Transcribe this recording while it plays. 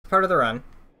part of the run,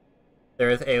 there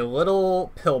is a little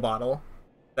pill bottle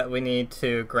that we need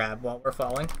to grab while we're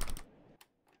falling.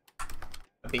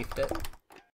 I beefed it.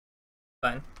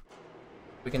 Fine.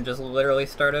 We can just literally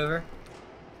start over.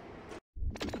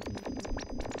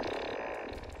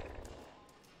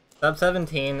 Sub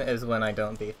 17 is when I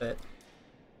don't beef it.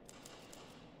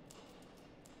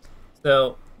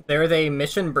 So, there is a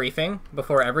mission briefing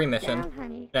before every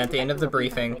mission, and at the end of the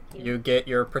briefing, you get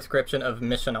your prescription of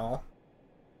missionol.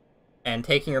 And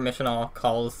taking your missionol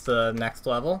calls the next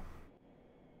level.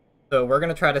 So we're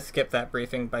gonna try to skip that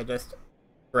briefing by just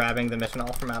grabbing the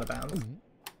missionol from out of bounds.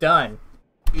 Done!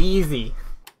 Easy!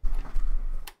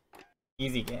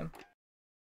 Easy game.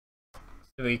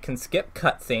 So we can skip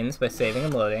cutscenes by saving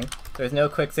and loading. There's no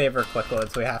quick save or quick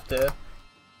load, so we have to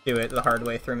do it the hard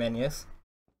way through menus.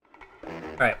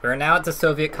 Alright, we're now at the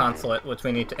Soviet consulate, which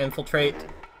we need to infiltrate,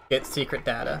 get secret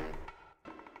data.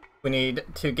 We need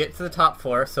to get to the top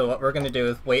floor, so what we're going to do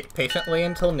is wait patiently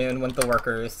until noon when the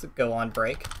workers go on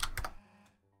break.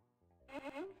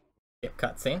 Skip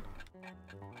cutscene.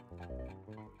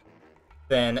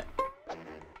 Then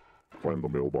find the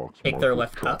mailbox. Take their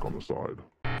lift up. On the side.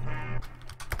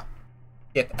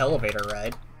 Skip elevator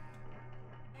ride.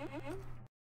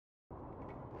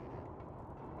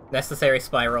 Necessary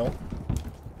spiral.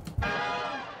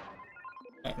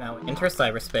 Right, now we enter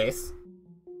cyberspace.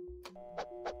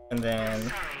 And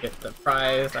then get the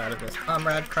prize out of this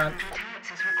comrade crunch.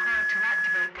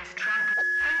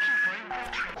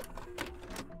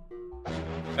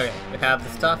 Okay, we have the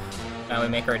stuff. Now we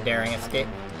make our daring escape.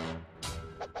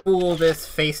 Fool this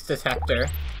face detector.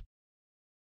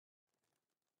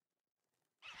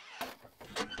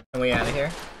 And we out of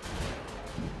here.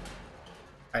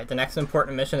 Alright, the next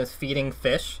important mission is feeding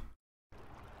fish.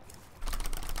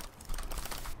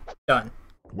 Done.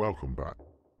 Welcome back.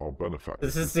 Our benefactor.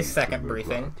 This is the second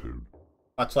briefing.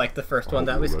 Much like the first one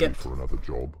that we skipped. For another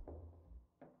job.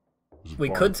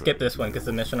 We could skip this one because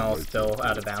the missionol is still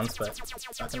out of bounds, but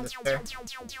nothing to spare.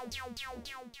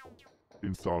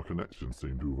 Instar Connection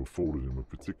seemed to have afforded him a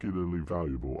particularly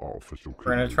valuable artificial kidney.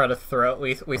 We're gonna try to throw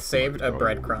it. We saved a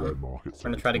breadcrumb. We're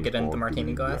gonna try to get into the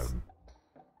martini glass.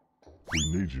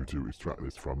 We need you to extract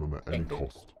this from him at any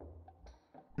cost.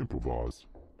 Improvise.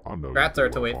 I know. Rats are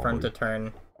to wait for him to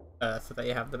turn, so that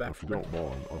you have the back. If you don't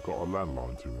mind, I've got a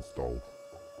landline to install.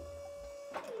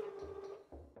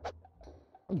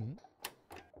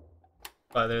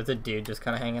 Oh, there's a dude just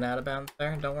kind of hanging out of bounds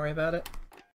there. Don't worry about it.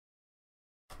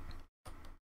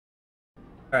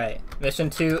 Alright, mission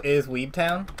 2 is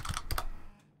Weebtown.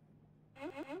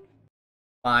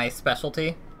 My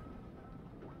specialty.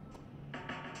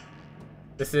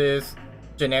 This is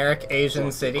generic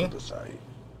Asian city.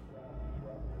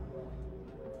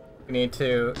 We need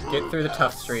to get through the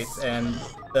tough streets, and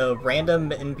the random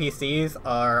NPCs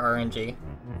are RNG.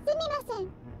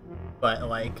 But,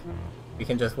 like, we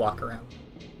can just walk around.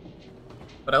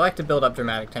 But I like to build up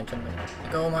dramatic tension.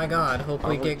 Like, oh my god, hope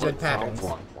we get good patterns.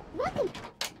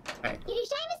 Right. Please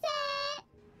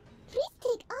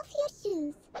take off your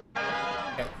shoes.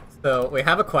 Okay, so we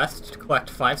have a quest to collect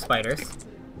 5 spiders.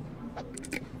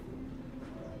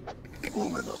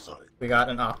 We got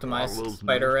an optimized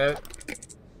spider route.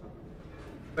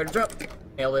 Spider jump!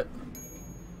 Nailed it.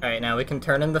 Alright, now we can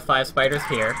turn in the 5 spiders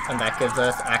here, and that gives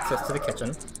us access to the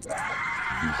kitchen,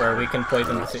 where we can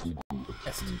poison the soup.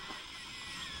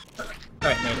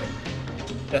 Alright, made it.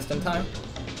 Just in time.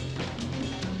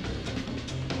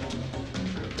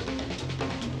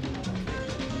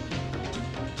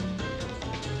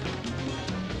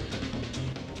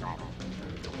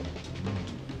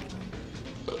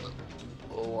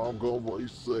 Oh, I'm going what you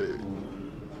say.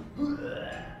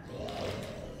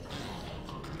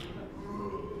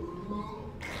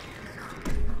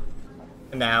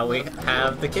 And now we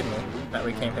have the kidney that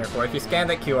we came here for. If you scan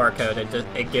that QR code,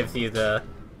 it gives you the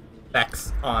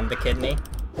specs on the kidney.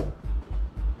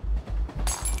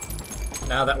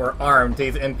 Now that we're armed,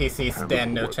 these NPCs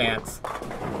stand no chance.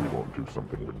 We won't do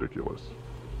something ridiculous.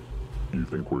 You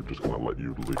think we're just gonna let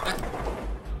you leave?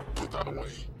 Get that away.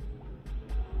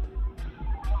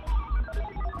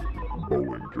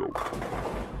 Bowling joke.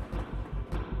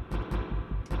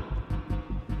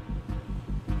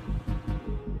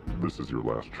 This is your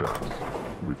last chance.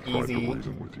 We've tried to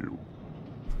reason with you.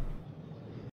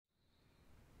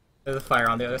 There's a fire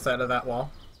on the other side of that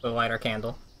wall, so light our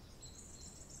candle.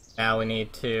 Now we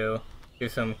need to do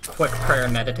some quick prayer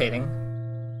meditating.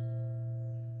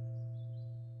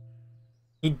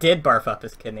 He did barf up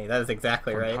his kidney, that is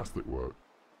exactly right. Fantastic work.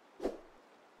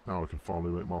 Now I can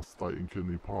finally make my steak and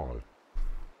kidney pie.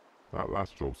 That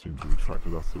last job seems to have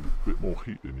attracted us a bit more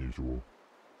heat than usual.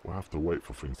 We'll have to wait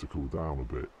for things to cool down a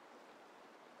bit.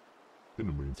 In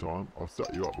the meantime, I've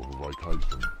set you up with a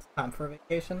vacation. Time for a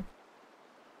vacation.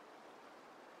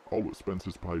 All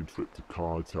expenses paid trip to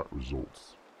Kai Tak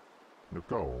Resorts. Now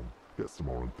go on, get some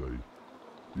R&D.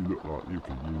 You look like you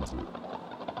could use it.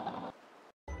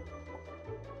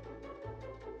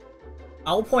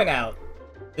 I'll point out,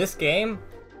 this game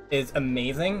is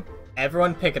amazing.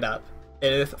 Everyone pick it up.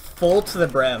 It is full to the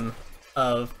brim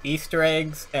of Easter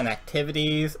eggs and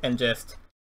activities and just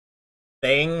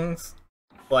things.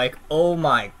 Like, oh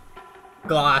my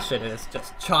gosh, it is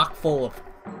just chock full of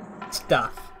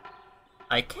stuff.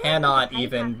 I cannot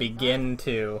even begin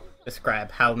to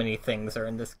describe how many things are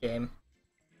in this game.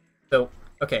 So,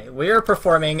 okay, we are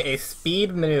performing a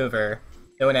speed maneuver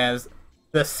known as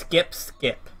the Skip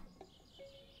Skip.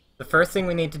 The first thing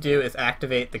we need to do is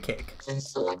activate the cake.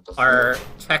 Our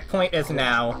checkpoint is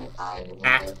now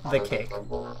at the cake.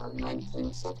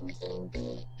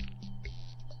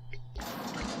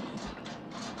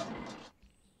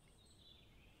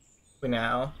 We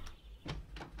now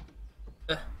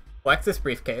select this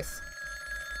briefcase,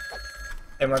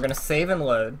 and we're going to save and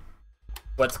load.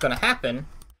 What's going to happen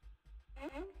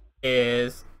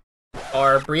is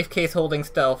our briefcase holding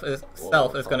self is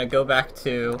going to go back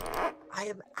to I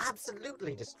am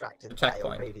absolutely distracted the by your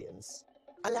checkpoint. radiance.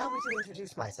 Allow me to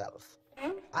introduce myself.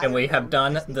 And we have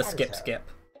done the editor. skip skip.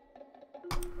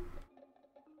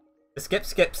 The skip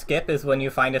skip skip is when you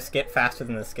find a skip faster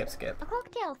than the skip skip. A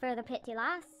cocktail for the pretty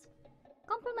lass.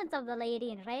 Compliments of the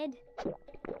lady in red.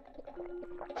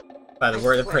 By the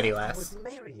word of I pretty swear, lass. I would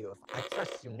marry you if I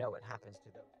trust you know what happens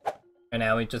to them. And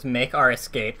now we just make our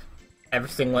escape.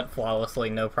 Everything went flawlessly,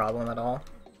 no problem at all.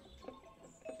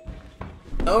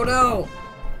 Oh no!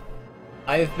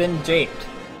 I've been japed.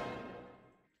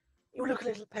 You look a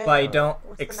little pale. But I don't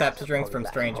What's the accept matter? drinks from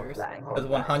strangers, because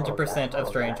 100% of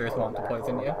strangers want to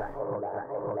poison you.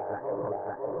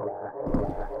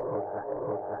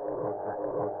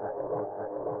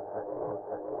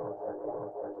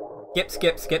 Skip,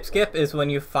 skip, skip, skip is when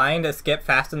you find a skip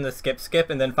faster than the skip skip,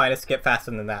 and then find a skip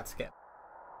faster than that skip.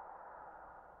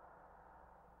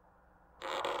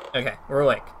 Okay, we're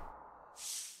awake.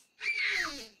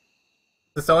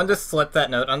 So someone just slipped that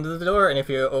note under the door, and if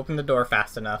you open the door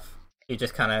fast enough, you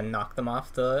just kind of knock them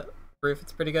off the roof.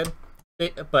 It's pretty good.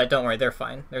 But don't worry, they're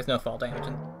fine. There's no fall damage.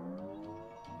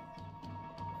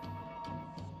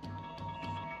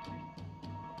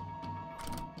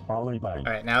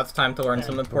 Alright, now it's time to learn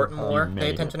some important lore.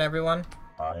 Pay attention, everyone.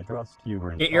 I trust you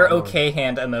were Get your followed. okay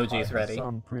hand I emojis have ready.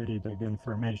 some pretty big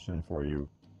information for you.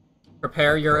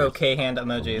 Prepare your First, okay hand You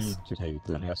emojis. need to take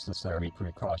the necessary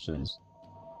precautions.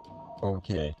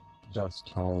 Okay, just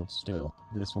hold still.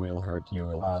 This will hurt you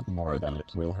a lot more than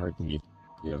it will hurt me.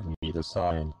 Give me the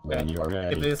sign when Okay, you're give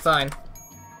ready. me the sign.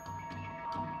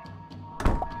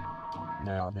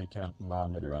 Now they can't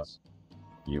monitor us.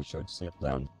 You should sit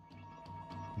down.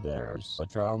 There's a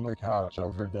trauma couch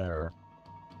over there.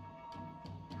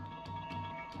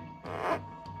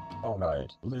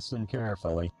 Alright, listen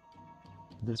carefully.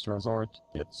 This resort,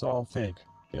 it's all fake.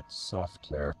 It's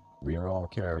software. We're all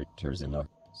characters in a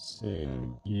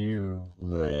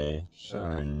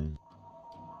simulation.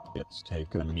 It's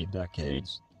taken me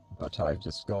decades, but I've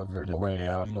discovered a way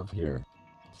out of here.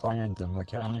 Find the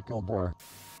mechanical boar.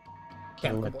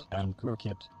 Kill it and cook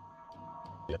it.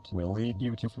 It will lead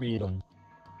you to freedom.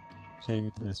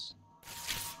 Take this.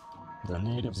 The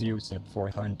natives use it for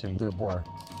hunting the boar.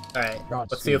 Alright,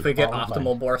 let's see if we get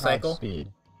optimal boar cycle. Speed.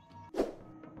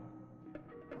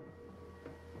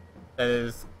 That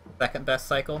is second best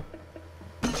cycle.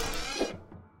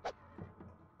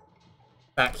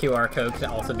 That QR code can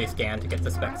also be scanned to get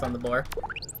the specs on the boar.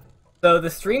 So the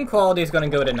stream quality is going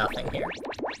to go to nothing here.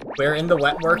 We're in the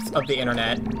wetworks of the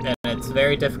internet, and it's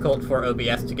very difficult for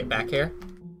OBS to get back here.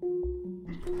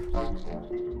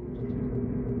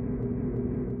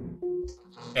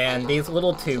 And these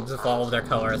little tubes with all of their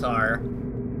colors are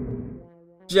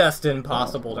just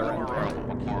impossible to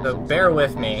render. So bear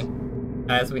with me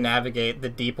as we navigate the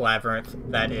deep labyrinth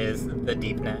that is the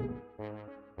deep net.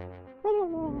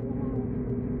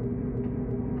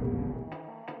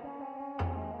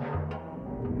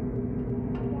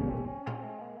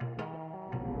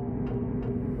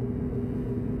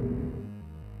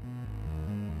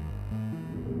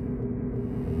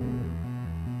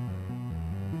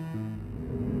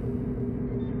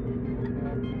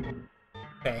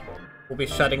 Okay, we'll be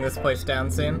shutting this place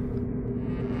down soon.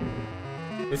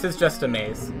 This is just a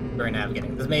maze we're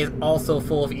navigating. This maze is also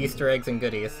full of Easter eggs and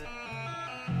goodies.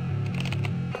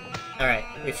 Alright,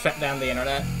 we've shut down the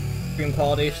internet. Stream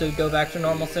quality should go back to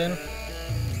normal soon.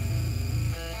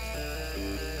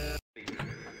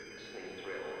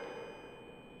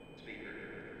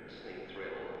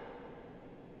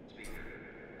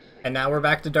 And now we're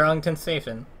back to Darlington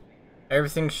Station.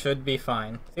 Everything should be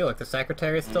fine. See, look, the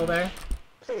secretary is still there.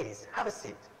 Please, have a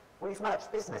seat. We've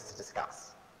much business to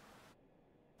discuss.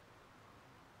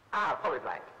 Ah,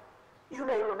 Polyblank. You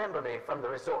may remember me from the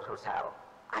resort hotel.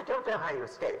 I don't know how you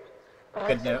escaped, but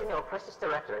I've taken your precious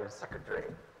director and secretary.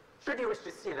 Should you wish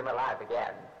to see them alive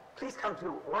again, please come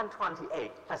to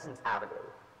 128 Pleasant Avenue.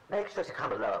 Make sure to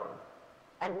come alone.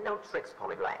 And no tricks,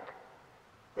 Polyblank.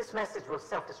 This message will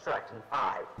self-destruct in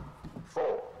 5,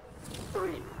 4,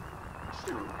 3,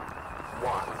 2, 1.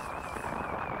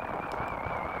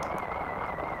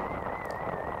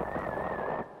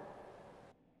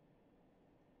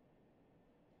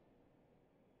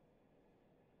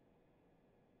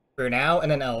 We're now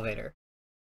in an elevator.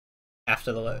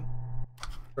 After the load.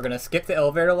 We're gonna skip the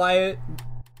elevator ride,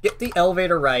 get the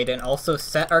elevator ride, and also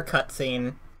set our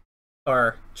cutscene,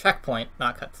 or checkpoint,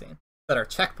 not cutscene, set our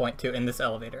checkpoint to in this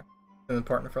elevator. It's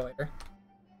important for later.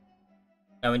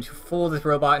 Now, when you fool this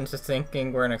robot into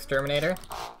thinking we're an exterminator.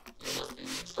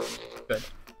 Good.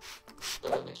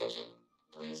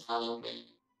 Please follow me.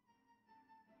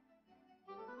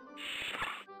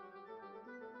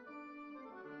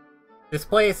 This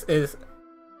place is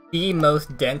the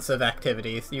most dense of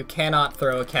activities. You cannot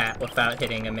throw a cat without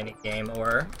hitting a minigame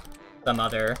or some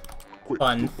other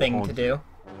fun thing to do.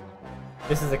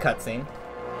 This is a cutscene.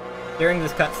 During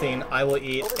this cutscene, I will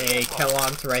eat a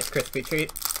Kellogg's Rice Krispie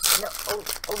treat. No,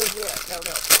 over here. No, a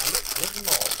little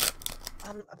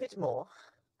more. A bit more.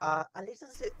 A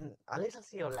little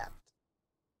to your left.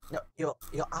 No, your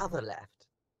other left.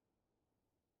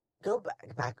 Go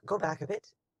back a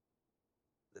bit.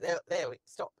 There we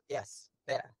stop. Yes,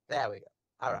 there we go.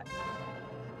 All right.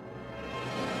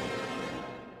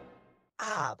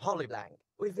 Ah, Polyblank,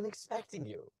 we've been expecting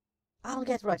you. I'll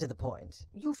get right to the point.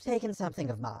 You've taken something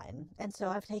of mine, and so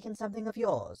I've taken something of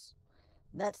yours.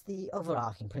 That's the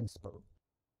overarching principle.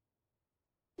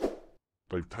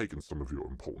 They've taken some of your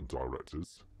important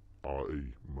directors,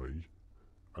 i.e. me,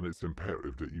 and it's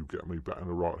imperative that you get me back in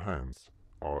the right hands,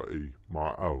 i.e.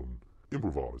 my own.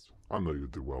 Improvise. I know you'll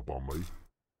do well by me.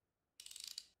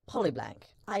 Polyblank,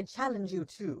 I challenge you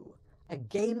to a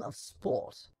game of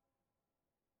sport.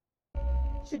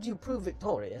 Should you prove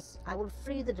victorious, I will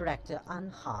free the director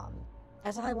unharmed.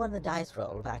 As I won the dice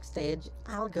roll backstage,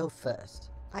 I'll go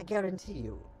first. I guarantee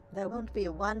you, there won't be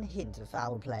one hint of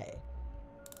foul play.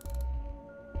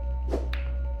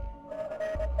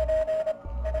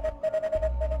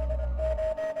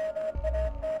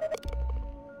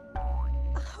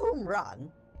 A home run?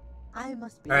 I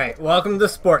must be... Alright, welcome to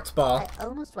Sports Ball. I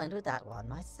almost went with that one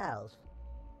myself.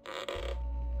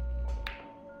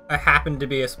 I happen to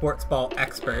be a sports ball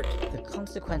expert. The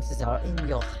consequences are in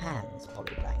your hands,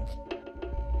 Polyblank.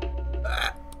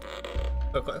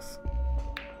 So close.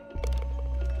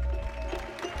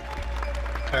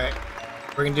 Alright,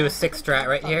 we're gonna do a 6 strat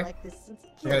right here.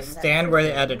 We're gonna stand where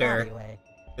the editor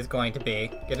is going to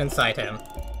be. Get inside him.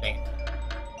 Dang it.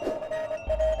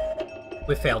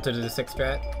 We failed to do the 6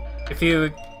 strat. If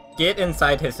you get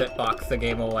inside his hitbox, the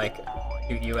game will, like,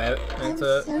 shoot you out. I'm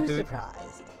so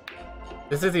surprised.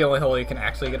 This is the only hole you can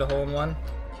actually get a hole in one.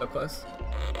 So close.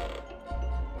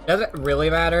 Doesn't really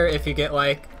matter if you get,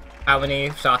 like, how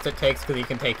many shots it takes, because you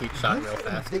can take each shot real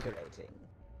fast.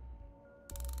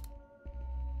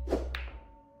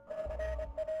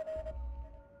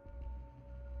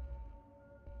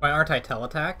 Why aren't I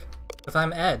teleattack? Because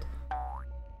I'm Ed.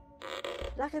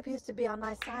 Luck appears to be on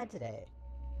my side today.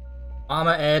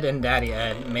 Mama Ed and Daddy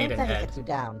Ed made an Don't let it Ed. get you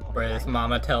down, Whereas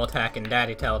Mama Teleattack and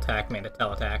Daddy Teleattack made a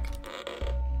Teleattack.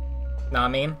 Know what I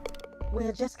mean?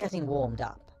 We're just getting warmed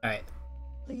up. Alright.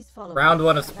 Please follow Round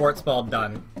 1 of Sports Ball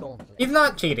done. He's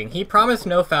not cheating. He promised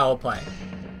no foul play.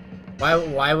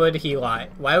 Why would he lie?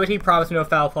 Why would he promise no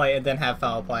foul play and then have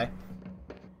foul play?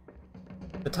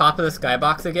 The top of the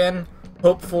skybox again?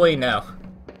 Hopefully no.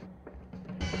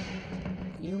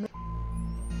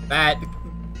 That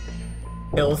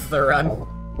kills the run.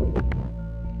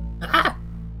 Ah!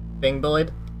 Being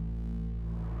bullied.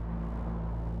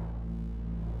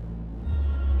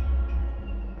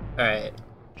 Alright.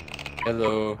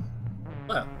 Hello.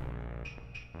 Hello.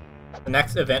 The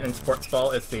next event in Sports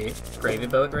Ball is the Gravy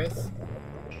Boat Race.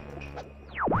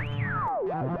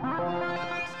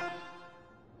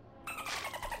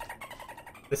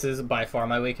 This is by far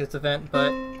my weakest event,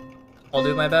 but I'll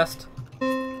do my best.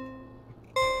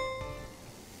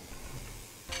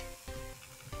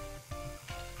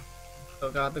 Oh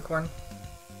god, the corn.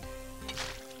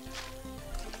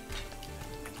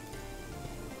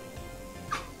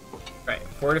 Right,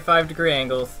 45-degree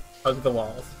angles, hug the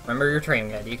walls. Remember your training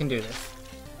guide, you can do this.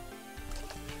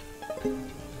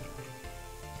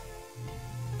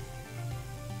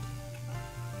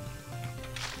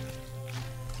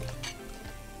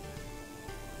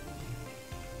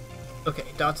 Okay,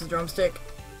 dodge the drumstick.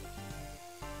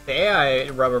 The AI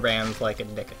rubber band's like a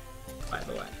dick, by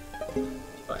the way.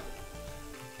 But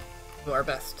do our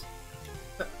best.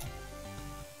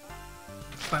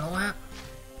 Final lap.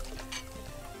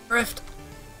 Drift.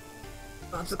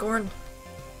 Dodge the corn.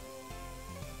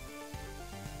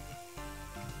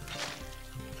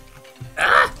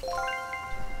 Ah!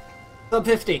 Sub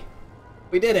 50.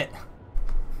 We did it.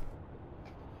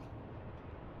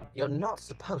 You're not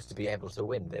supposed to be able to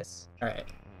win this. Alright.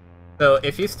 So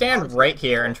if you stand right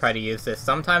here and try to use this,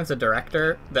 sometimes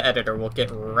the editor will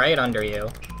get right under you.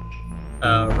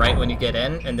 Right when you get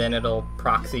in, and then it'll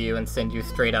proxy you and send you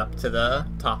straight up to the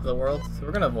top of the world. So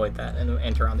we're gonna avoid that and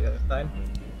enter on the other side.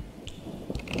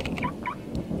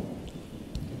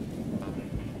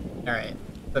 Alright.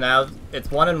 So now it's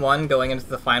 1-1 going into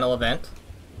the final event.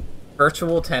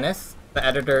 Virtual tennis. The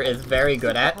editor is very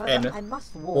good at and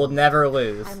will never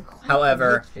lose.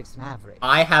 However,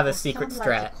 I have a secret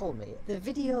strat. The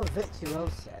video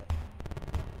virtuoso.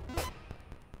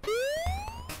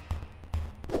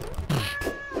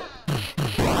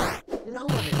 No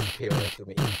one is superior to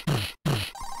me.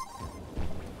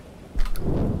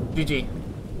 GG.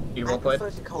 You I roll played?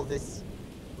 prefer to call this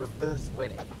reverse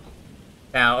winning.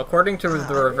 Now, according to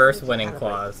the reverse winning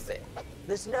clause,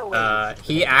 There's no way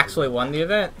he actually won the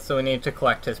event, so we need to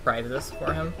collect his prizes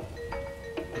for him.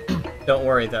 Don't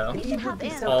worry though,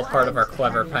 it's all part of our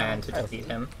clever plan to defeat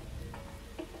him.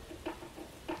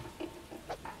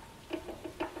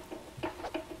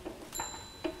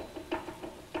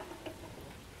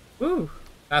 Woo!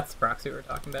 That's the proxy we were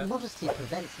talking about. Modesty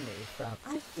prevents me from.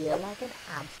 I feel like an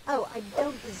amp. Oh, I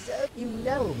don't deserve. You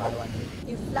know, my one.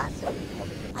 You flatter me.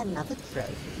 Another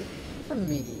trophy for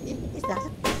me. Is that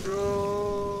a?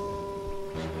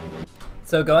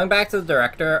 So going back to the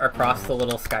director across the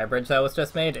little sky bridge that was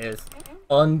just made is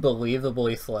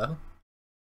unbelievably slow.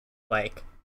 Like,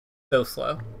 so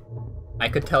slow. I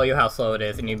could tell you how slow it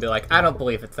is, and you'd be like, I don't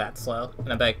believe it's that slow.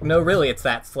 And I'd be like, no, really, it's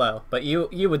that slow. But you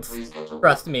would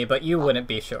trust me, but you wouldn't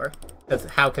be sure. Because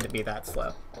how could it be that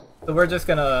slow? So we're just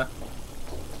gonna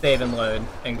save and load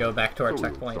and go back to our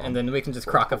checkpoint, and then we can just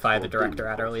crocify the director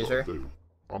at our leisure.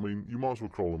 I mean, you might as well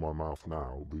crawl in my mouth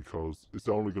now, because it's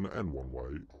only going to end one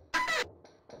way.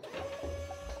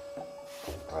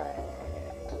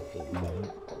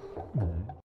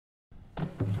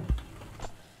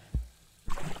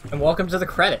 And welcome to the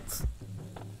credits.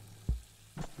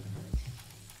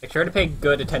 Make sure to pay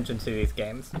good attention to these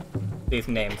games, these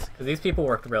names, because these people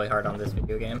worked really hard on this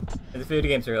video game. And this video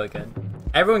game's really good.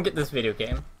 Everyone get this video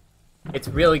game. It's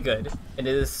really good, and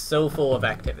it is so full of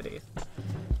activities.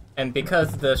 And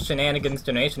because the shenanigans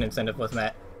donation incentive was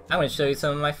met, I'm going to show you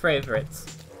some of my favorites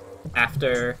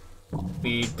after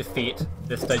we defeat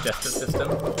this digestive system.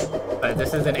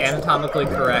 This is an anatomically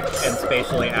correct and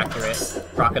spatially accurate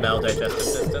crocodile digestive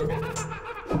system.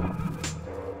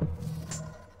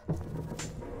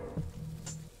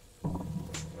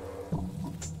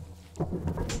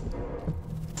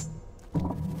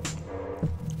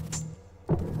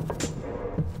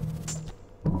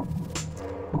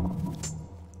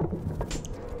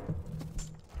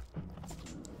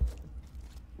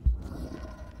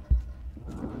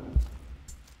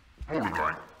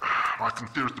 Anyway, my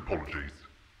sincerest apologies.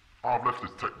 I've left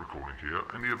this tech recording here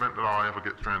in the event that I ever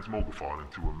get transmogrified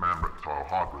into a man-reptile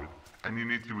hybrid, and you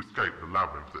need to escape the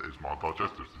labyrinth that is my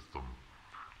digestive system.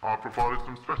 I've provided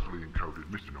some specially encoded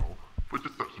mission oil for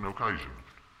just such an occasion.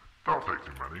 Don't take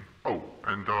too many. Oh,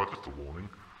 and just a warning,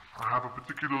 I have a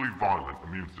particularly violent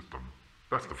immune system.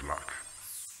 Best of luck.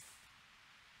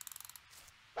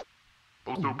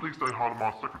 Also, please say hi to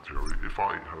my secretary if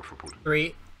I eat her for pudding.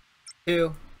 3,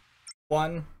 2,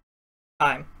 1,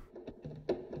 time.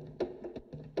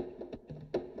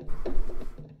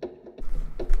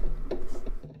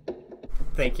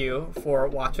 Thank you for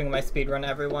watching my speedrun,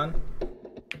 everyone.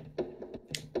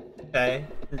 I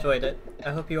enjoyed it.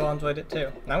 I hope you all enjoyed it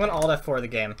too. And I'm gonna Alt F4 the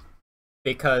game,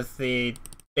 because the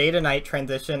day to night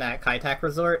transition at Kaitak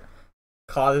Resort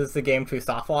causes the game to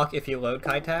softlock if you load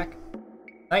Kaitak.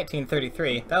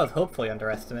 1933, that was hopefully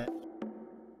underestimate.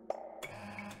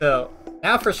 So,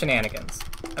 now for shenanigans.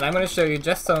 And I'm going to show you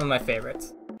just some of my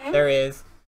favorites. There is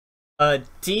a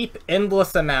deep,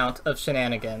 endless amount of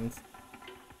shenanigans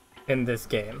in this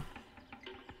game.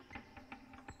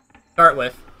 Start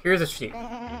with, here's a sheep.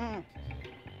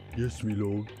 Yes, my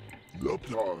lord.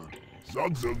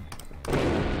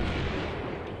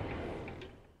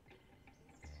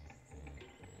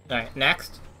 Alright,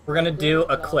 next, we're going to do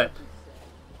a clip.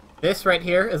 This right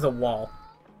here is a wall.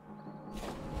 There's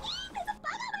a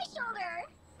bug on my shoulder!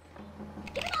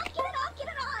 Get it off, get it off, get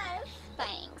it off!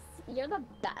 Thanks. You're the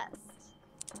best.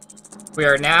 We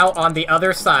are now on the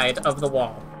other side of the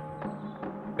wall.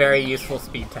 Very useful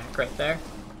speed tech right there.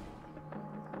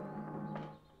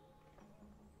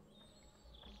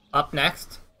 Up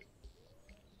next.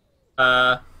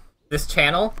 This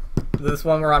channel, this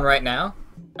one we're on right now,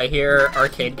 I hear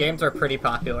arcade games are pretty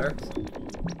popular.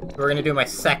 So we're gonna do my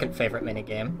second favorite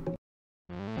minigame.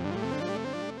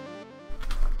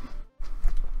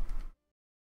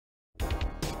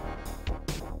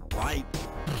 Right.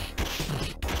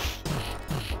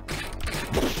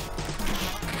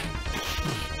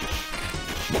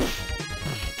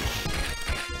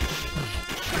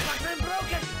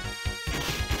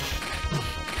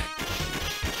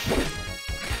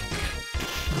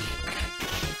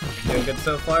 Doing good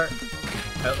so far.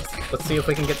 Let's see if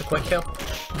we can get the quick kill.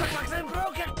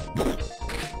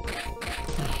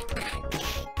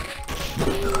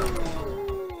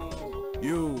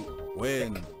 You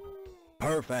win.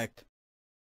 Perfect.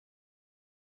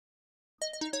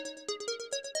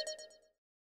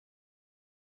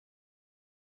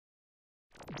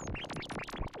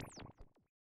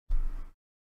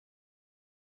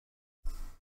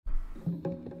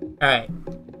 Alright.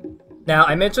 Now,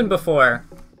 I mentioned before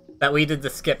that we did the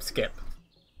skip.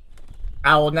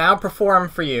 I will now perform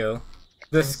for you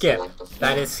the skip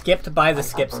that is skipped by the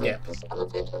skip.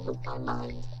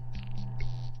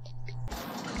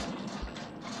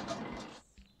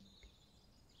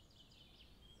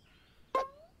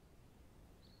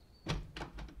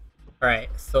 Alright,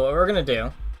 so what we're gonna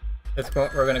do is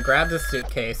we're gonna grab this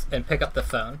suitcase and pick up the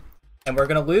phone. And we're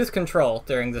gonna lose control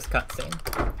during this cutscene.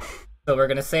 So we're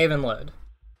gonna save and load.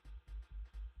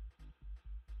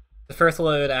 The first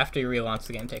load after you relaunch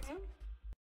the game takes.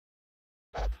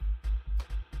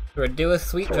 We're gonna do a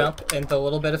sweet jump into a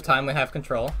little bit of time we have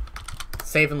control.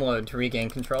 Save and load to regain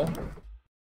control.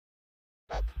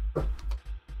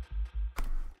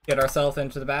 Get ourselves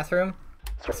into the bathroom.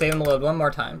 Save and load one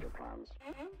more time.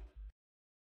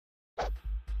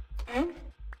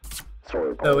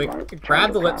 So we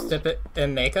grab the lipstick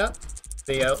and makeup,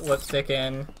 the lipstick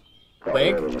and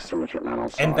wig,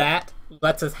 and that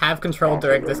lets us have control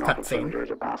during this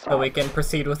cutscene, so we can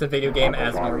proceed with the video game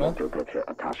as normal.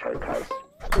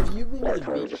 If you've been to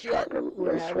the beach yet,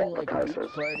 we're having like a beach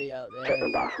party out there.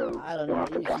 I don't know,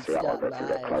 you should stop by.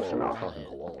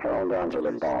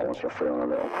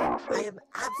 I am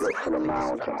absolutely distracted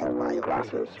by your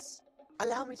movements.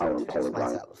 Allow me to introduce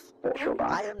myself.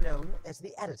 I am known as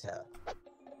the editor.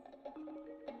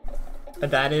 And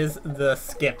that is the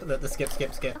skip that the skip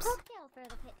skips.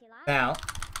 Now,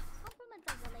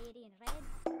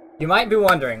 you might be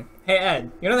wondering, hey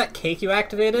Ed, you know that cake you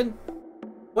activated?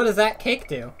 What does that cake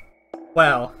do?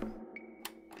 Well,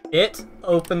 it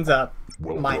opens up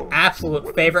my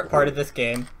absolute favorite part of this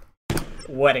game,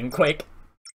 Wedding Quake.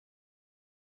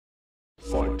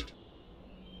 Fight.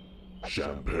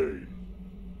 Champagne.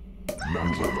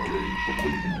 Mental game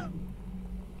believe.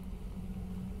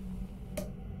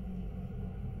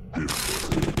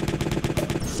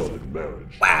 Sudden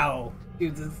marriage. Wow!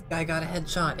 Dude, this guy got a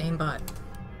headshot, aimbot.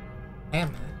 Damn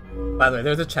it. By the way,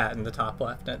 there's a chat in the top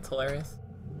left, and it's hilarious.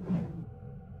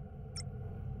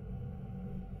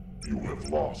 You have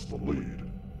lost the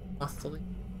lead. Lost the lead.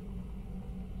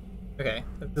 Okay,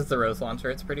 this is the Rose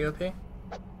Launcher, it's pretty OP.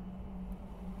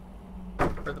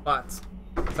 For the bots.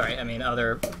 Sorry, I mean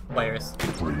other players.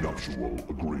 Prenuptial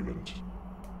agreement.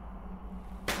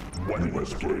 When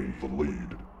has gained the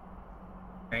lead.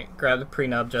 Alright, grab the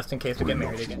prenub just in case we get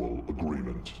married again. Prenuptial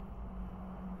agreement.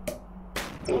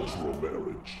 Ultra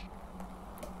marriage.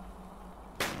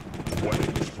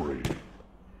 Wedding spree.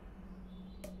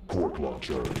 Cork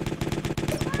launcher.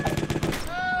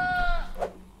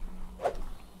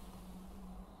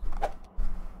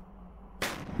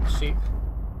 Sheep.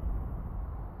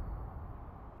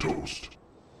 Toast.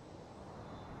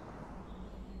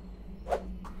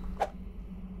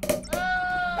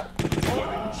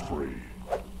 Wedding spree.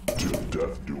 Till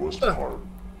death do us part.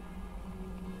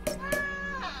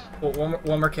 Well,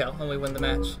 one more kill and we win the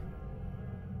match.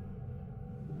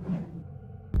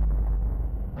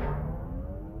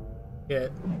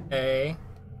 Get a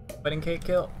wedding cake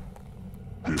kill.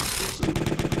 Impossible.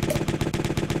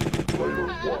 Player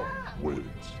 1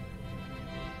 wins.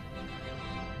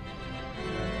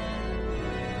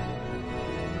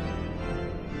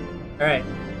 Alright,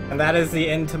 and that is the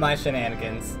end to my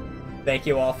shenanigans. Thank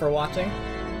you all for watching.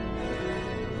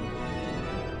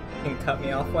 You can cut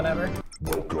me off whenever.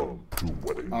 Welcome to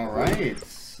Wedding. Alright,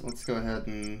 let's go ahead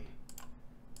and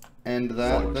end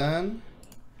that then.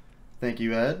 Thank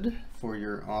you, Ed, for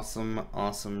your awesome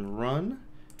run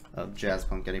of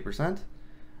Jazzpunk Any%.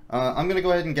 I'm going to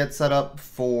go ahead and get set up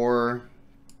for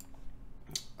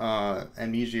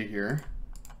Amnesia here.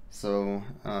 So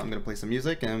I'm gonna play some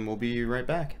music and we'll be right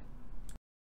back.